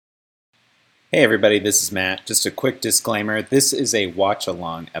Hey everybody, this is Matt. Just a quick disclaimer. This is a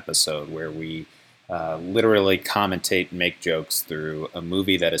watch-along episode where we literally commentate and make jokes through a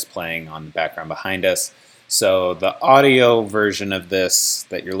movie that is playing on the background behind us. So the audio version of this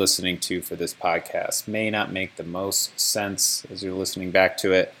that you're listening to for this podcast may not make the most sense as you're listening back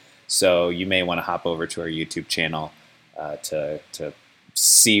to it. So you may want to hop over to our YouTube channel to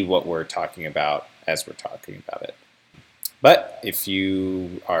see what we're talking about as we're talking about it. But if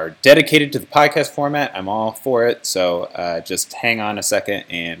you are dedicated to the podcast format, I'm all for it. So just hang on a second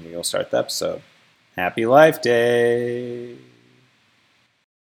and we'll start the episode. Happy Life Day!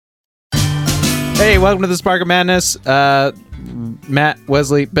 Hey, welcome to the Spark of Madness. Matt,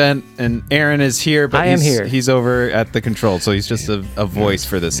 Wesley, Ben, and Aaron is here. But I am here. He's over at the control, so he's just a voice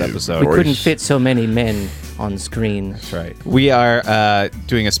for this episode. We couldn't fit so many men on screen. That's right. We are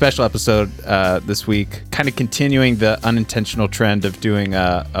doing a special episode this week, kind of continuing the unintentional trend of doing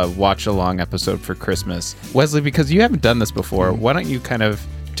a watch-along episode for Christmas. Wesley, because you haven't done this before, why don't you kind of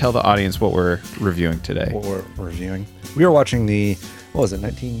tell the audience what we're reviewing today? What we're reviewing. We were watching the,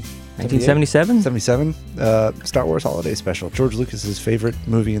 1977? 77 Star Wars Holiday Special. George Lucas's favorite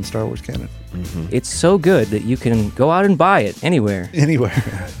movie in Star Wars canon. Mm-hmm. It's so good that you can go out and buy it anywhere. Anywhere.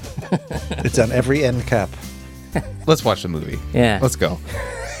 It's on every end cap. Let's watch the movie. Yeah. Let's go.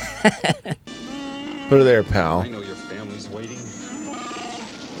 Put her there, pal. I know your family's waiting.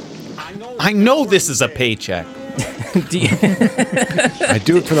 I know this is a paycheck. I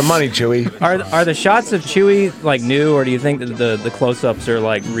do it for the money, Chewie. Are the shots of Chewie like new, or do you think that the close-ups are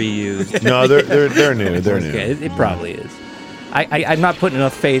like reused? No, they're new. They're new. Okay, it probably is. I'm not putting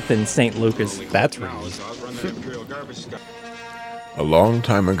enough faith in St. Lucas. That's reused. A long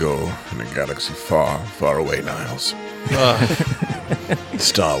time ago, in a galaxy far, far away, Niles.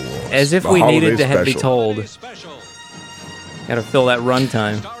 Star Wars. As if the we holiday needed to be special. told. Got to fill that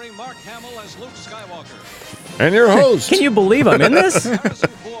runtime. Starring Mark Hamill as Luke Skywalker. And your host. Can you believe I'm in this? Harrison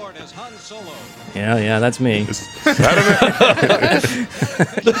Ford as Han Solo. Yeah, that's me.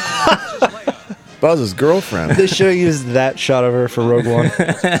 Buzz's girlfriend. They should have used that shot of her for Rogue One.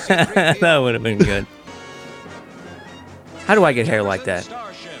 That would have been good. How do I get hair like that?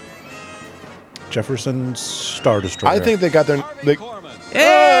 Starship. Jefferson Star Destroyer. I think they got their... Corman.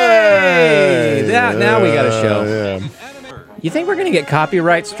 Hey! Now we got a show. Yeah. You think we're going to get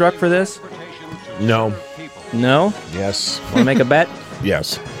copyright struck for this? No. No? Yes. Want to make a bet?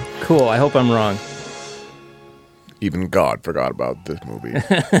 Yes. Cool, I hope I'm wrong. Even God forgot about this movie.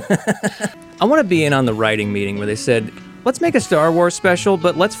 I want to be in on the writing meeting where they said, let's make a Star Wars special,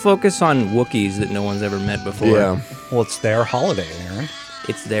 but let's focus on Wookiees that no one's ever met before. Yeah. Well, it's their holiday, Aaron.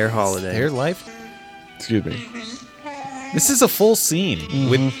 It's their holiday. Their life. Excuse me. This is a full scene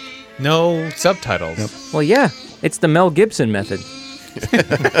with no subtitles. Yep. Well, yeah, it's the Mel Gibson method.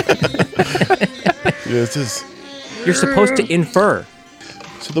 This is... You're supposed to infer.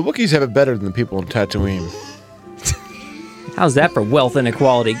 So the Wookiees have it better than the people in Tatooine. How's that for wealth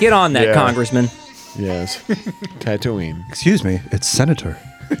inequality? Get on that, Yeah. Congressman. Yes. Tatooine. Excuse me, it's Senator.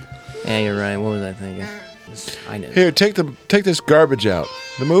 Yeah, you're right. What was I thinking? I know. Here, take this garbage out.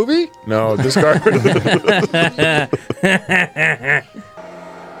 The movie? No, this garbage.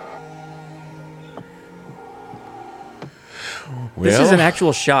 This is an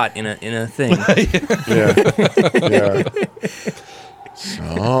actual shot in a thing. Yeah.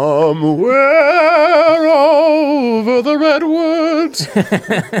 Somewhere over the redwoods.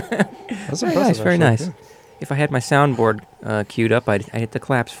 That's Very impressive. nice, very actually. nice. Yeah. If I had my soundboard queued up, I'd hit the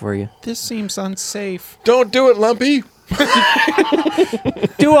claps for you. This seems unsafe. Don't do it, Lumpy.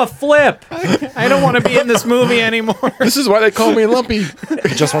 Do a flip! I don't want to be in this movie anymore. This is why they call me Lumpy.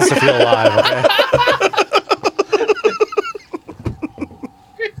 He just wants to feel alive, okay?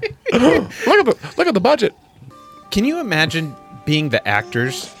 Look at the budget. Can you imagine being the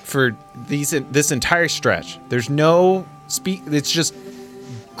actors for this entire stretch? There's no speak. It's just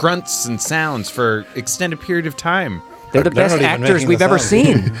grunts and sounds for extended period of time. They're the They're best not even actors making we've the ever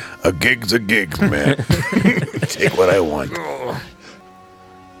sound. seen. A gig's a gig, man. Take what I want.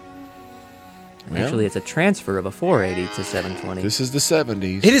 Actually, it's a transfer of a 480 to 720. This is the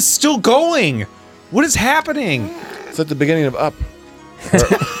 70s. It is still going. What is happening? It's at the beginning of Up.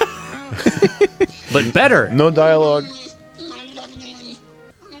 But better. No dialogue.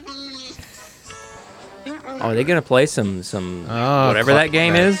 Oh, are they going to play some whatever that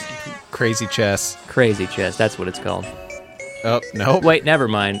game is? Crazy chess. Crazy Chess, that's what it's called. Oh, no. Wait, never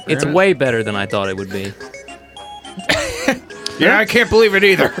mind. It's way better than I thought it would be. Yeah, I can't believe it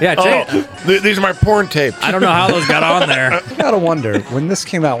either. Yeah, check. These are my porn tapes. I don't know how those got on there. I gotta wonder, when this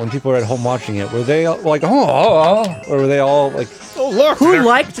came out, when people were at home watching it, were they all like, oh, or were they all like, Oh, look. Who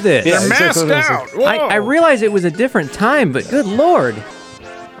liked this? Yeah, masked exactly. out. I realize it was a different time, but good lord.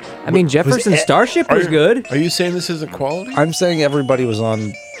 I mean, Jefferson Starship was good. Are you saying this isn't quality? I'm saying everybody was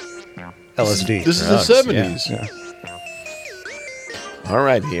on LSD. This is Drugs, the 70s. yeah. All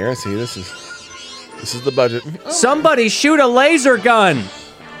right, here. See, this is the budget. Somebody shoot a laser gun.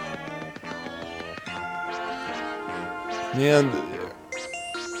 Man,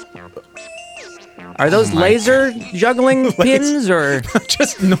 Are those laser juggling pins, or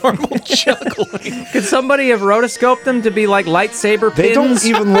Just normal juggling. could somebody have rotoscoped them to be like lightsaber They pins? don't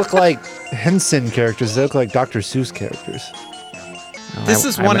even look like Henson characters. They look like Dr. Seuss characters. This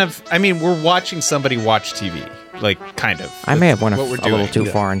is one of, I mean, we're watching somebody watch TV. Like, kind of. I may have went a What we're little doing. too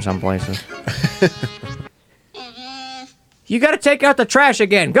far in some places. You got to take out the trash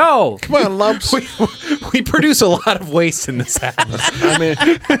again. Go. come on, lumps. We produce a lot of waste in this house. I mean,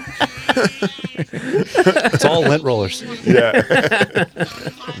 It's all lint rollers. yeah.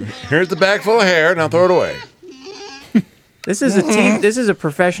 Here's the bag full of hair. Now throw it away. This is this is a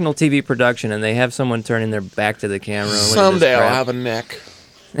professional TV production, and they have someone turning their back to the camera. Look at this Someday I'll crap. have a neck.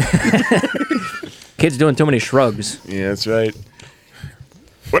 Kids doing too many shrugs. Yeah, that's right.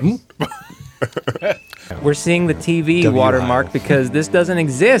 We're seeing the TV W watermark because this doesn't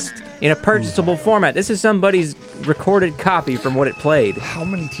exist in a purchasable format. This is somebody's recorded copy from what it played. How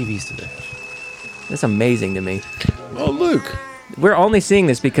many TVs do they have? That's amazing to me. Oh, Luke. We're only seeing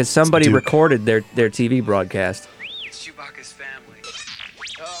this because somebody Duke. recorded their TV broadcast. It's Chewbacca's family.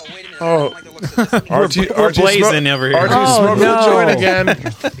 Oh, wait a minute. Oh. I don't like the looks of this. We're blazing over here. R2 Oh, smoked no. the joint again.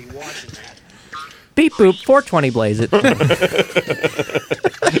 Be watching that. Beep boop, 420 blaze it.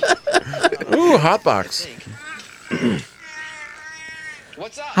 Ooh, hot box.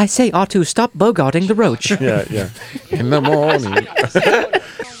 What's up? I say, R2, stop bogarting the roach. Yeah, yeah. In the morning.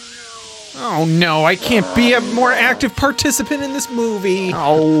 Oh, no, I can't be a more active participant in this movie.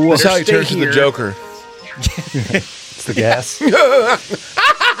 Oh, That's how he stay turns to the here. Joker. It's the gas.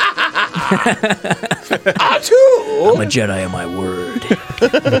 I'm a Jedi of my word.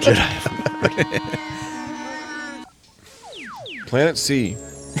 Planet C.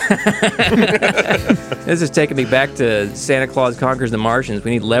 This is taking me back to Santa Claus Conquers the Martians.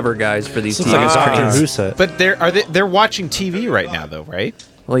 We need lever guys for these Looks TV like a Doctor screens. Who set. But they're watching TV right now, though, right?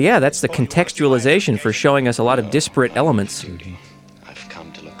 Well, yeah, that's the contextualization for showing us a lot of disparate elements. I've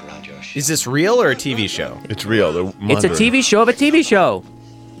come to look around your ship. Is this real or a TV show? It's real. They're It's a wondering. TV show of a TV show.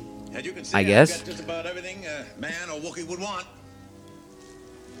 As you can see, I guess. I've got just about everything a man or Wookiee would want.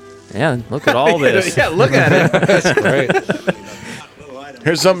 Yeah, look at all this. Yeah, look at it. Great.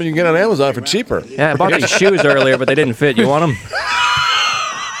 Here's something you can get on Amazon for cheaper. Yeah, I bought these shoes earlier, but they didn't fit. You want them?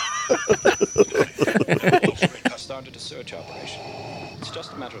 I started a search operation. It's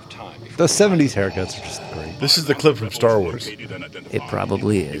just a matter of time. before- Those 70s haircuts are just great. This is the clip from Star Wars. It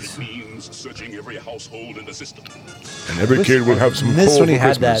probably is. Searching every household in the system. And every kid would have some This coal when he for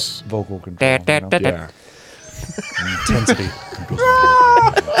had Christmas. that vocal control. Da, da, you know? da, da. Yeah. Intensity.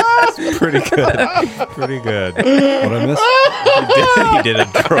 Pretty good. Pretty good. What I missed? He did a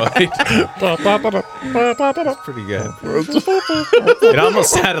droid. Pretty good. It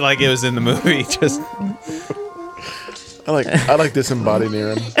almost sounded like it was in the movie. Just I like disembodied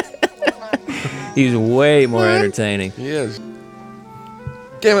near him. He's way more entertaining. He is.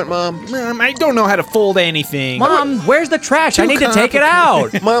 Damn it, Mom. Mom, I don't know how to fold anything. Mom, where's the trash? I need to take it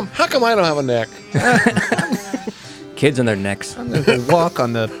out. Mom, how come I don't have a neck? Kids and their necks. Walk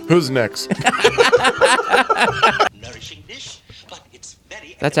on the. Who's next? Nourishing dish, but it's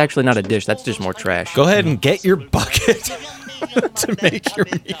very That's actually not a dish. That's just more trash. Go ahead and get your bucket to make your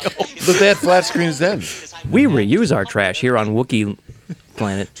meal. But they had flat screens then. We reuse our trash here on Wookiee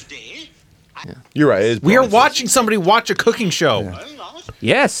Planet. You're right. It is We are bronze. watching somebody watch a cooking show.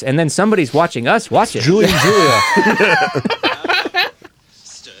 Yes, and then somebody's watching us watch it. Julie and Julia.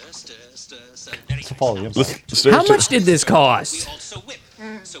 stir, stir, stir, stir. Very Follow the impulse. Stir, How stir. much did this cost also whip.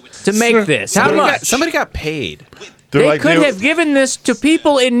 So it's to make this? How much? Somebody got paid. They're They like, could have given this to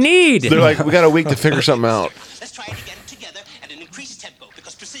people in need. They're like, we got a week to figure something out. let's try to get it together at an increased tempo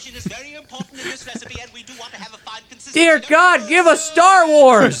because precision is very important in this recipe and we do want to have a fine consistency. Dear God, give us Star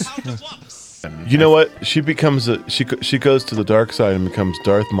Wars. You know what? She becomes she goes to the dark side and becomes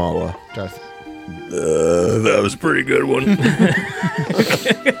Darth Mala. Darth. That was a pretty good one.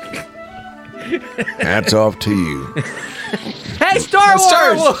 Hats off to you. Hey, Star Wars!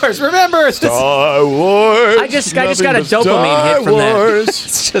 Star Wars, remember? Star Wars. I just got a nothing but dopamine hit Star from that. Wars.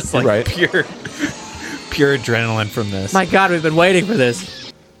 It's just like Right. pure pure adrenaline from this. My God, we've been waiting for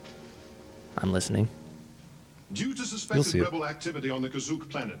this. I'm listening. Due to You'll suspected see it. rebel activity on the Kazook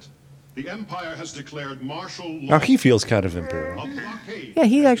planet, the Empire has declared martial law. Now he feels kind of imperial. A blockade Yeah,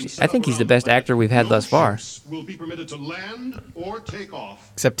 he actually. I think he's the best actor we've had thus far. will be permitted to land or take off.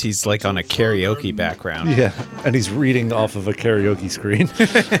 Except he's like on a karaoke background. Yeah, and he's reading off of a karaoke screen.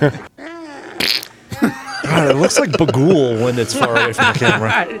 God, it looks like Bagul when it's far away from the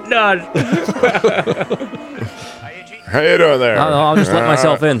camera. No, How you doing there? I'll just let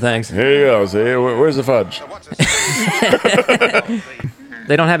myself in, thanks. Here you go. See, where's the fudge?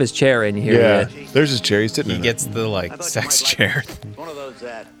 They don't have his chair in here Yeah, yet. there's his chair. He's sitting He in gets the like sex chair.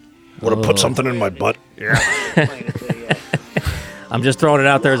 Want to put something in my butt? I'm just throwing it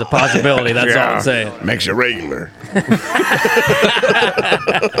out there as a possibility. That's all I'm saying. it. Makes you regular.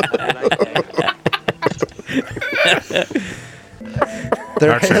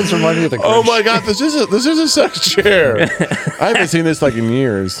 Their hands remind me of the Grinch. Oh my God, this is a sex chair. I haven't seen this like in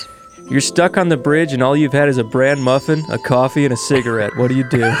years. You're stuck on the bridge, and all you've had is a bran muffin, a coffee, and a cigarette. What do you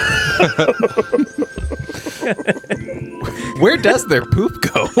do? Where does their poop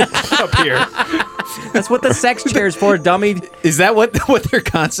go? Up here. That's what the sex chair's for, dummy. Is that what they're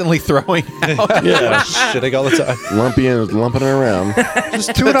constantly throwing out? Yeah, shitting all the time. Lumpy and lumping around.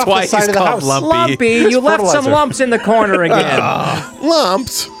 Just do it off why the side he's of the called house. Lumpy. Lumpy, you left some fertilizer. lumps in the corner again.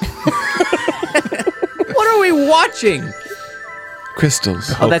 Lumps. What are we watching?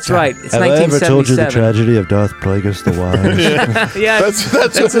 Crystals. Oh, that's right. It's Have I ever told you the 1977. tragedy of Darth Plagueis the Wise? Yeah, That's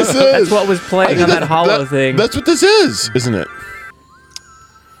what this is. that's what was playing on that hollow thing. That's what this is, isn't it?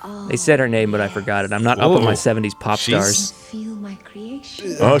 They said her name, but I forgot it. I'm not up on my 70s pop stars. Feel my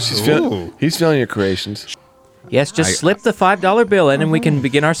creation. Oh, she's feeling. He's feeling your creations. Yes, just slip the $5 bill in, and we can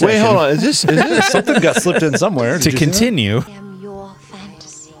begin our session. Wait, hold on. Is this Something got slipped in somewhere. To continue. I am your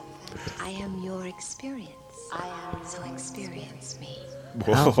fantasy. I am your experience. So experience me.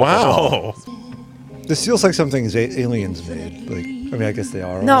 Wow. This feels like something aliens made. Like, I mean, I guess they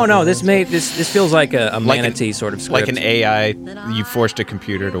are. No, this feels like a manatee sort of script. Like an AI, you forced a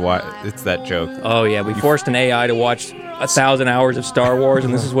computer to watch. It's that joke. Oh yeah, we forced an AI to watch 1,000 hours of Star Wars,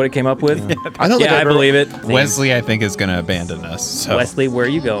 and this is what it came up with. I don't think Yeah, I I've ever- believe it. Wesley, I think, is going to abandon us. So. Wesley, where are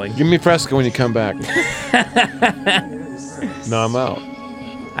you going? Give me Fresca when you come back. No, I'm out.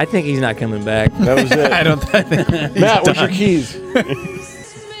 I think he's not coming back. That was it. I don't think. Matt, where's your keys?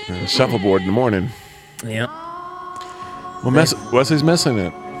 Shuffleboard in the morning. Yeah. Well, Wesley's missing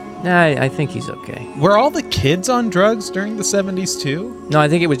it. Nah, I think he's okay. Were all the kids on drugs during the 70s too? No, I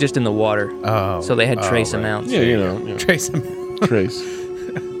think it was just in the water. Oh. So they had trace right. amounts. Yeah, you know. Yeah. Trace them. Trace.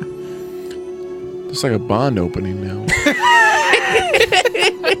 It's like a Bond opening now.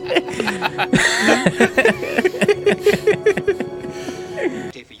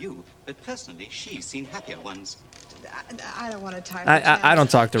 For you, but personally, she's seen happier ones. I don't want to time. I don't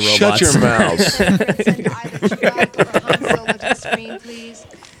talk to robots. Shut your mouth. Screen, please.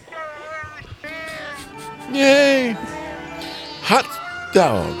 Yay. Hot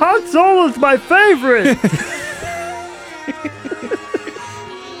dog. Han Solo's my favorite.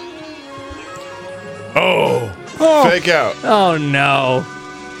 Oh. Fake out. Oh no.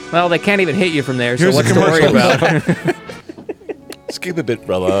 Well, they can't even hit you from there, so Here's what's the to worry commercial. about? Skip a bit,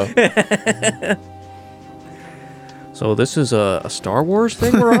 brother. So this is a Star Wars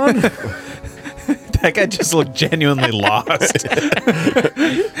thing we're on? That guy just looked genuinely lost.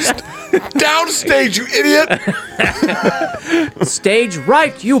 Downstage, you idiot! Stage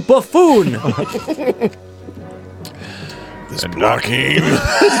right, you buffoon! This blocking.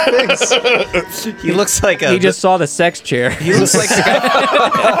 He looks like a. He just saw the sex chair. He looks like the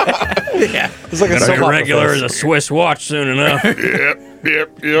guy. Yeah. It's like a Gonna soap be opera regular face. as a Swiss watch soon enough.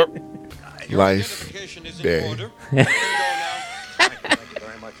 Yep. Life. Day.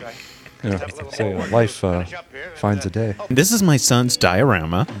 Yeah, so life finds a day. This is my son's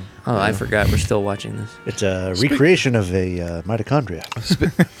diorama. Oh, I forgot. We're still watching this. It's a recreation of a mitochondria.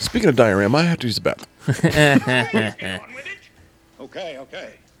 Speaking of diorama, I have to use the bathroom. Okay.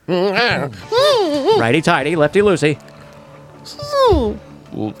 Righty tighty, lefty loosey.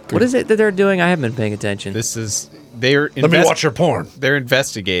 What is it that they're doing? I haven't been paying attention. This is they're. Let me watch your porn. They're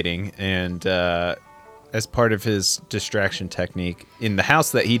investigating, and as part of his distraction technique in the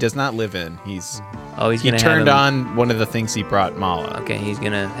house that he does not live in, he gonna turned have on one of the things he brought Mala. Okay, he's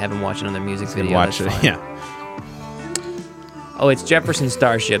gonna have him watch another music And video. watch That's it. fine. Yeah. Oh, it's Jefferson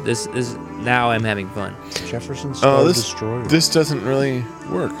Starship. This is now I'm having fun. Jefferson Star Destroyer. This doesn't really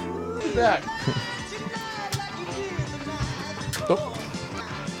work.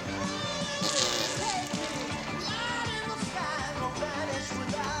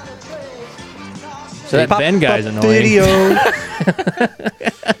 So that Ben guy's annoying. Video.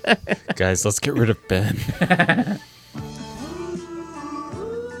 Guys, let's get rid of Ben.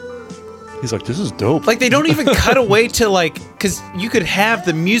 He's like, this is dope. Like, they don't even cut away to, like, because you could have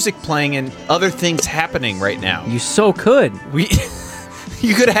the music playing and other things happening right now. You so could.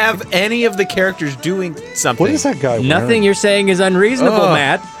 You could have any of the characters doing something. What is that guy wearing? Nothing you're saying is unreasonable,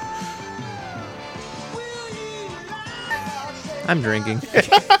 Matt. I'm drinking.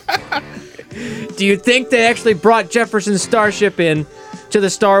 Do you think they actually brought Jefferson's Starship in to the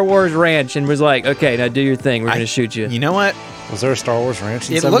Star Wars ranch and was like, okay, now do your thing. We're going to shoot you. You know what? Was there a Star Wars ranch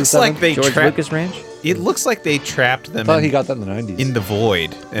in It looks like 77? they George trapped. Lucas Ranch? It looks like they trapped them. I thought he got that in the 90s. in the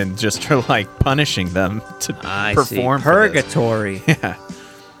void and just are like punishing them to I perform see. for this. Purgatory. Yeah.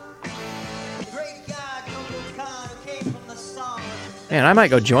 Man, I might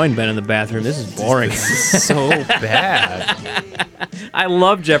go join Ben in the bathroom. This is boring. So bad. I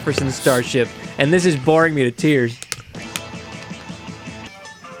love Jefferson's Starship, and this is boring me to tears.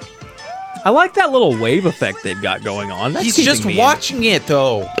 I like that little wave effect they've got going on. That's He's keeping just me in. watching it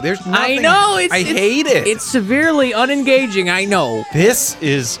though. There's nothing. I know. I hate it. It's severely unengaging. I know. This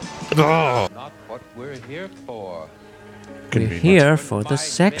is. Not what we're here for. We're here for the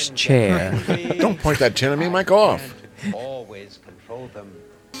sex chair. Don't point that chin at me, Mike. Off. Always control them.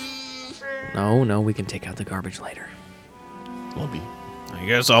 No, we can take out the garbage later. Lobby. I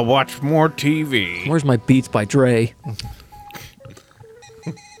guess I'll watch more TV. Where's my Beats by Dre?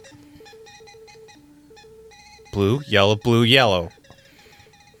 Blue, yellow.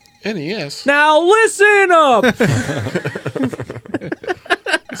 NES. Now listen up.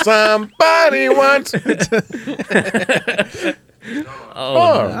 Somebody wants.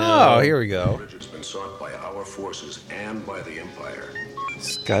 Oh, here we go. It's been sought by our forces and by the Empire.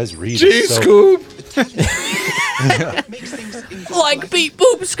 This guy's reading. Gee, Scoob. Like beep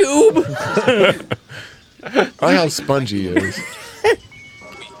boop Scoob. I like how spongy he is. We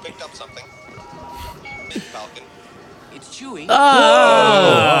picked up something. Big Falcon. It's Chewie.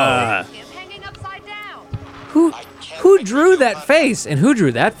 Hanging upside down. Who drew that face? And who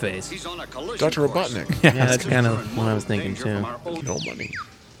drew that face? He's on a collision Dr. course. Robotnik. Yeah, that's kind of what I was thinking Danger too. from our old No money.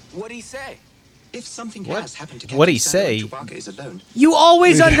 What'd he say? If something What? has happened to What'd he Captain Solo, say? Chewbacca is alone. You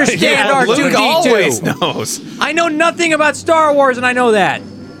always understand Yeah, Luke R2-D2. always knows. I know nothing about Star Wars, and I know that.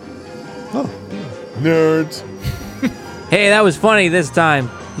 Nerds. Hey, that was funny this time.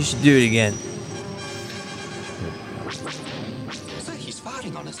 You should do it again. So he's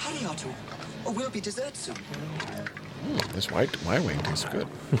firing on us. Hurry, R2, or we'll be dessert soon. This white wing tastes good.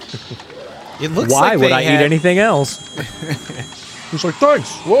 It looks Why like would they I had- eat anything else? He's like,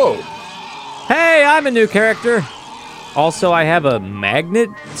 thanks. Whoa. Hey, I'm a new character. Also, I have a magnet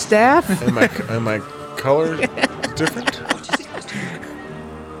staff. And my color different? What is it, Mr.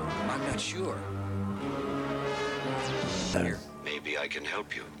 I'm not sure. Maybe I can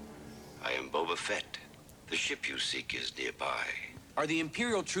help you. I am Boba Fett. The ship you seek is nearby. Are the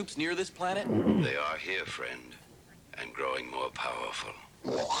Imperial troops near this planet? They are here, friend, and growing more powerful.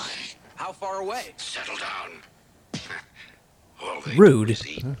 How far away? Settle down. All they Rude. do is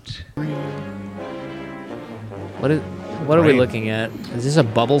eat. What are we looking at? Is this a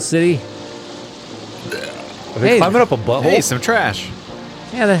bubble city? Are they climbing up a butthole? Hey, some trash.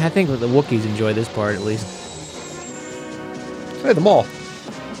 Yeah, I think the Wookiees enjoy this part at least. Hey, the mall.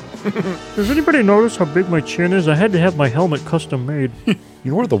 Does anybody notice how big my chin is? I had to have my helmet custom made. You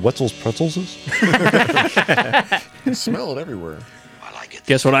know where the Wetzel's Pretzels is? Smell it everywhere.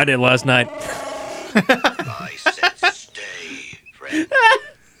 Guess what I did last night? I said stay, friend.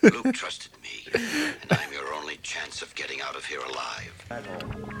 Luke trusted me, and I'm your only chance of getting out of here alive.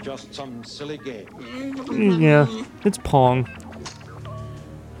 Just some silly game. Yeah, it's Pong.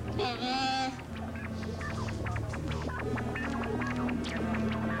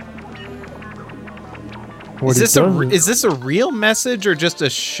 What he does Is this a real message or just a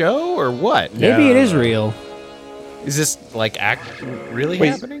show or what? Maybe it is real. Is this like really Wait.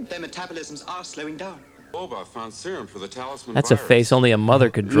 happening? Their metabolisms are slowing down. Boba found serum for the talisman That's a virus. face only a mother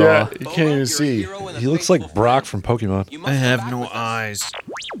could draw. Yeah, you can't even see. He looks like Brock from Pokemon. I have no eyes.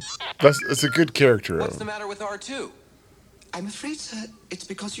 That's a good character. What's the matter with R2? I'm afraid, sir, it's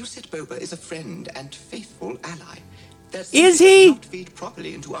because you said Boba is a friend and faithful ally. That Is simply he? does not feed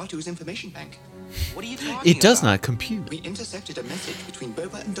properly into R2's information bank. What are you talking It does about? not compute. We intercepted a message between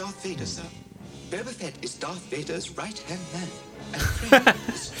Boba and Darth Vader, sir. Boba Fett is Darth Vader's right-hand man. And afraid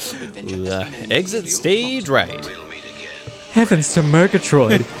this solo adventure has been an Exit imperial stage plot. right. Heavens to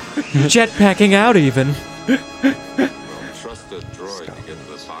Murgatroyd. Jetpacking out even. Trust the droid to get to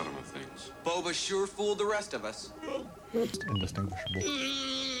the bottom of things. Boba sure fooled the rest of us. Indistinguishable.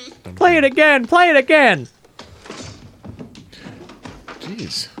 Play it again. Play it again.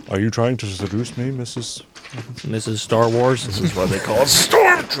 Jeez. Are you trying to seduce me, Mrs. Star Wars? This is what they call it.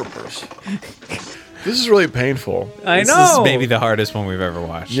 Stormtroopers. This is really painful. I This know. is maybe the hardest one we've ever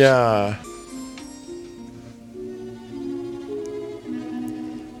watched. Yeah.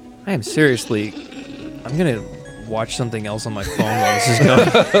 I am seriously. I'm gonna watch something else on my phone while this is going.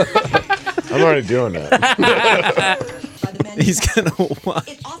 I'm already doing that. He's gonna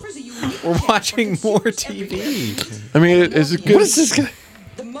watch. We're watching more TV. I mean, is it good? What is this guy?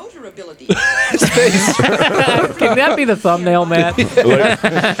 The motor ability. Can that be the thumbnail, Matt?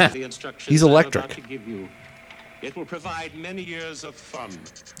 He's electric. It will provide many years of fun.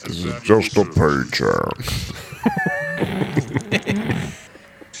 This is just a paycheck.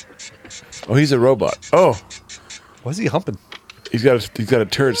 Oh, he's a robot. Oh, why is he humping? He's got a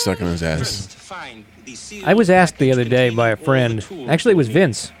turret stuck in his ass. I was asked the other day by a friend. Actually, it was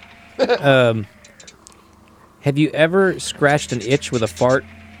Vince. Have you ever scratched an itch with a fart?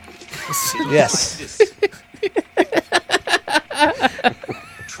 Yes.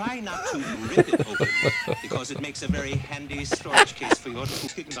 Try not to rip it open, because it makes a very handy storage case for your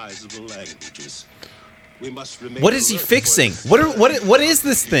recognizable languages. We must remain What is he fixing? What is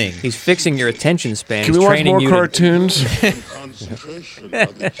this thing? He's fixing your attention span. Can He's we watch training more you cartoons? Concentration are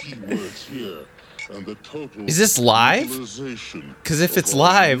the key words here. And the total Is this live? Because if it's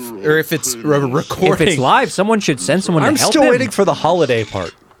live, or if it's recording, If it's live, someone should send someone I'm to help still him. waiting for the holiday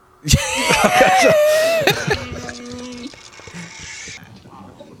part.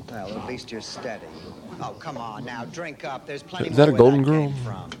 Well, at least you're steady. Oh, come on now, drink up. There's plenty Is that a more golden where girl? that came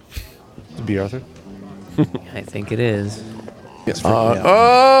from. To be Arthur. I think it is.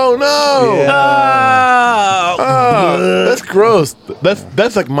 Oh no! Oh, that's gross.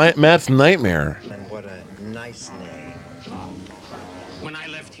 That's like Matt's nightmare. And what a nice name. When I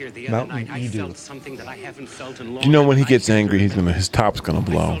left here the Mountain other night, I Edu. felt something that I haven't felt in long. You know when he gets angry, his top's gonna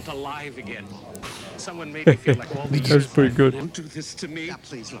blow. I felt alive again. Someone made me feel like all these That's pretty good. Don't do this to me. Now,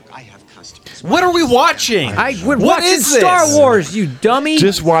 please, look, I have customers. what are we watching? We're What watching is this? Star Wars, you dummy.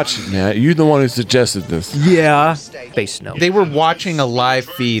 Just watch it, Matt. You're the one who suggested this. Yeah. Space Snow. They were watching a live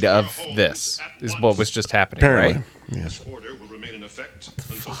feed of this. Is what was just happening, Apparently. right? Yes. Order will remain in effect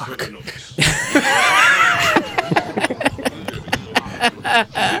until further notice.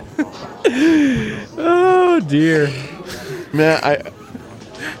 Oh dear. Matt,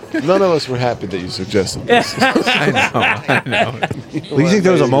 none of us were happy that you suggested this. I know. Do you think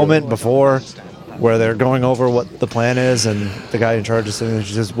there was a moment before where they're going over what the plan is, and the guy in charge is sitting there and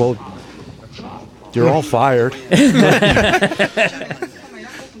she says, "Well, you're all fired."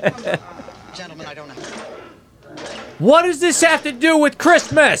 Gentlemen, I don't know. What does this have to do with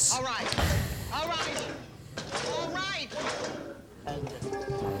Christmas? All right.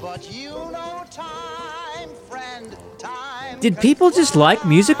 But you know time, friend, time. Did people just like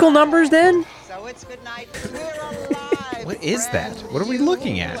musical numbers then? So it's good night. We're alive. What is that? What are we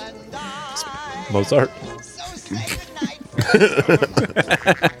looking at? Mozart. So say good night.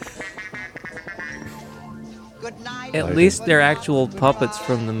 Good night. At least they're actual puppets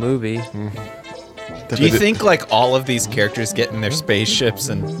from the movie. Do you think like all of these characters get in their spaceships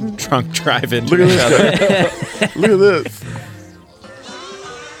and drunk drive into Look each at other? this. Look at this.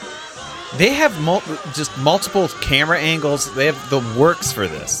 They have just multiple camera angles. They have the works for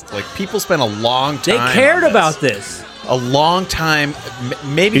this. Like people spent a long They time. cared on about this. a long time,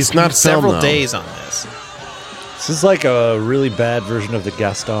 maybe It's not several film, though. days on this. This is like a really bad version of the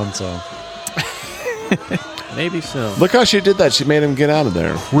Gaston song. Maybe so. Look how she did that. She made him get out of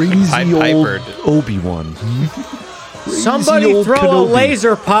there. Crazy old Pipered. Obi-Wan. Somebody old throw a Kenobi.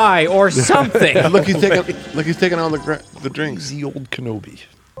 laser pie or something. Look, he's taking all the drinks. Crazy old Kenobi.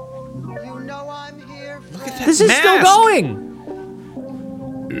 You know I'm here. Look at that This is still mask. going.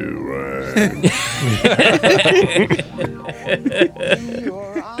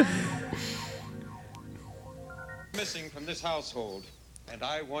 Missing from this household, and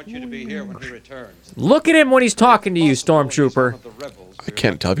I want you to be here when he returns. Look at him when he's talking to you, Stormtrooper. I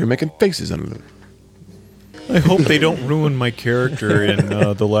can't tell if you're making faces under it. I hope they don't ruin my character in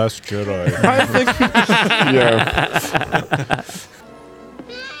The Last Jedi. Yeah.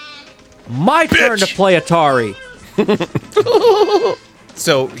 My turn to play Atari.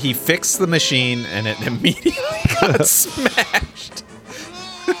 So he fixed the machine and it immediately got smashed.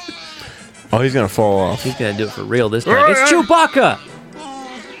 Oh, he's gonna fall off. He's gonna do it for real this time. It's Chewbacca.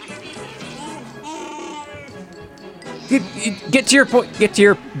 Get to your point. Get to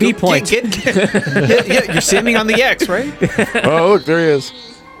your B point. Yeah, you're standing on the X, right? Oh, look, there he is.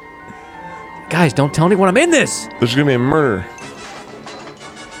 Guys, don't tell anyone I'm in this. There's gonna be a murder.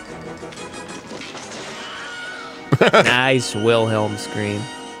 Nice Wilhelm scream.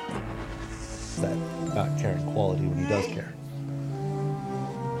 That not caring quality when he does care.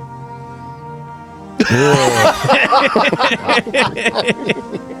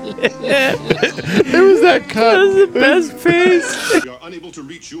 It was that cut. That was the best face. We are unable to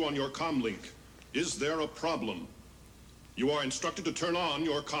reach you on your comlink. Is there a problem? You are instructed to turn on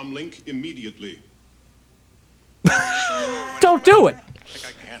your comlink immediately. Don't do it.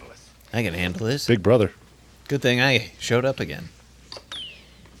 I can handle this. Big brother. Good thing I showed up again.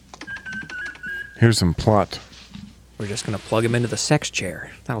 Here's some plot. We're just going to plug him into the sex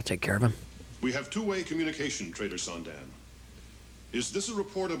chair. That'll take care of him. We have two-way communication, Trader Sondan. Is this a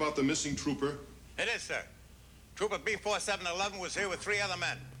report about the missing trooper? It is, sir. Trooper B4711 was here with 3 other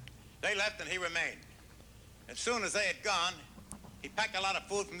men. They left and he remained. As soon as they had gone, he packed a lot of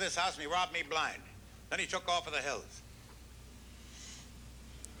food from this house and he robbed me blind. Then he took off for the hills.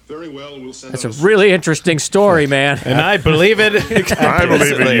 Very well, we'll send That's out a really interesting story, man. And I believe it. I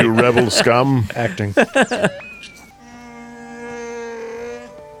believe in you, rebel scum. Acting.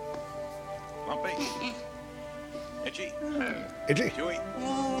 Lumpy. Itchy. Itchy. Chewy.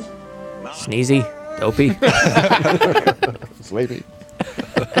 Sneezy. Dopey. Sleepy.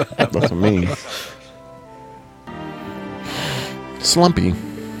 That's what I mean. Slumpy.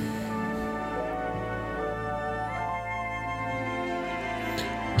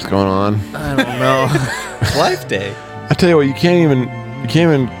 What's going on? I don't know. Life Day. I tell you what, you can't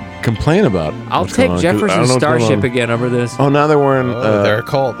even complain about. I'll what's going take on, 'cause I Jefferson don't know what's going Starship on. again over this. Oh, now they're wearing. they're a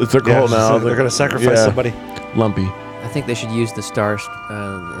cult. It's their cult now. So they're going to sacrifice somebody. Lumpy. I think they should use the stars.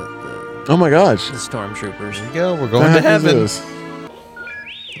 Oh my gosh. The stormtroopers. There you go. We're going to heaven.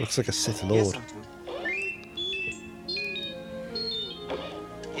 Looks like a Sith Lord.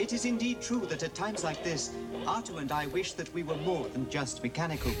 It is indeed true that at times like this, Artu and I wish that we were more than just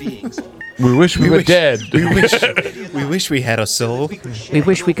mechanical beings. We wish we were dead. We wish we had a soul. We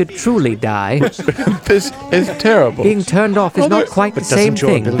wish we could truly die. This is terrible. Being turned off is not quite the same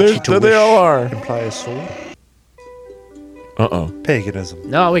thing. They all are. Imply a soul? Uh-oh. Paganism.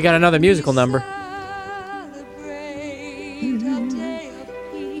 No, we got another musical number.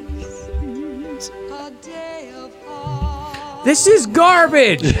 This is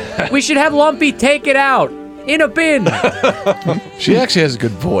garbage. We should have Lumpy take it out in a bin. She actually has a good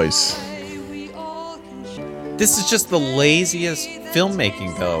voice. This is just the laziest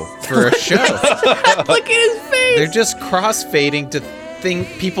filmmaking, though, for a show. Look at his face. They're just cross-fading to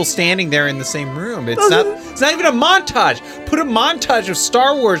people standing there in the same room. It's not even a montage. Put a montage of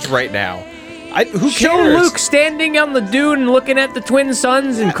Star Wars right now. Who Show cares? Luke standing on the dune looking at the twin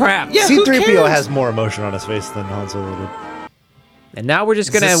suns and crap. Yeah, who C-3PO cares? has more emotion on his face than Han Solo did. And now we're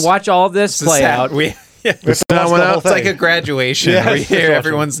just going This- to watch all of this play out. It's like a graduation. Yeah, we hear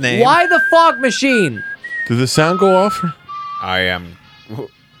everyone's name. Why the fog machine? Did the sound go off? I am.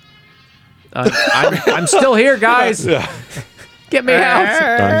 I'm still here, guys. Get me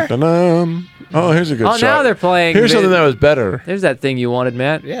out. Dun, dun, dun. Oh, here's a good Oh, shot. now they're playing. Here's something that was better. There's that thing you wanted,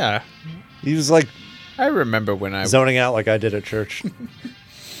 Matt. Yeah. He was like I remember when I zoning out like I did at church.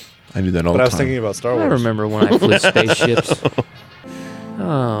 I do that all But the I was time. thinking about Star Wars. I remember when I flew spaceships.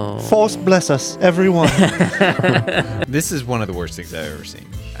 Oh. Force bless us, everyone. This is one of the worst things I've ever seen.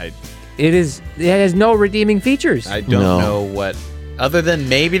 It is. It has no redeeming features. I don't know what, other than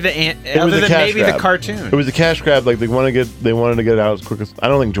maybe the grab. cartoon. It was a cash grab. Like they wanted to get it out as quick as. I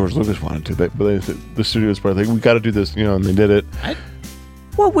don't think George Lucas wanted to, but the studio's part like we got to do this, and they did it.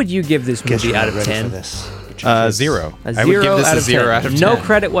 What would you give this movie out of 10? 0. A I would give this out a of 0 10. out of 10. No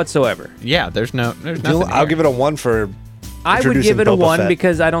credit whatsoever. Yeah, there's nothing. I'll give it a 1 for. I would introducing give it a Boba 1 Fett.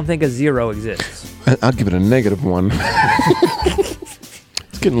 because I don't think a 0 exists. I'll give it a -1.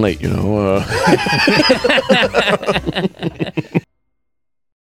 It's getting late,